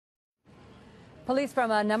Police from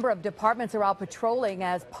a number of departments are out patrolling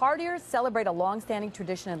as partiers celebrate a long-standing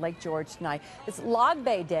tradition in Lake George tonight. It's Log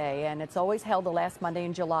Bay Day, and it's always held the last Monday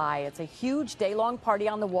in July. It's a huge day-long party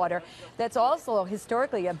on the water that's also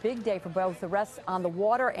historically a big day for both arrests on the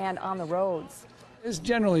water and on the roads.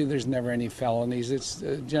 Generally, there's never any felonies. It's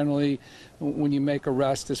generally when you make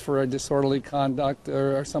arrests, it's for a disorderly conduct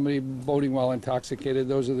or somebody boating while intoxicated.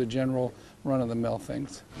 Those are the general run-of-the-mill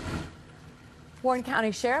things. Warren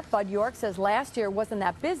County Sheriff Bud York says last year wasn't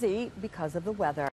that busy because of the weather.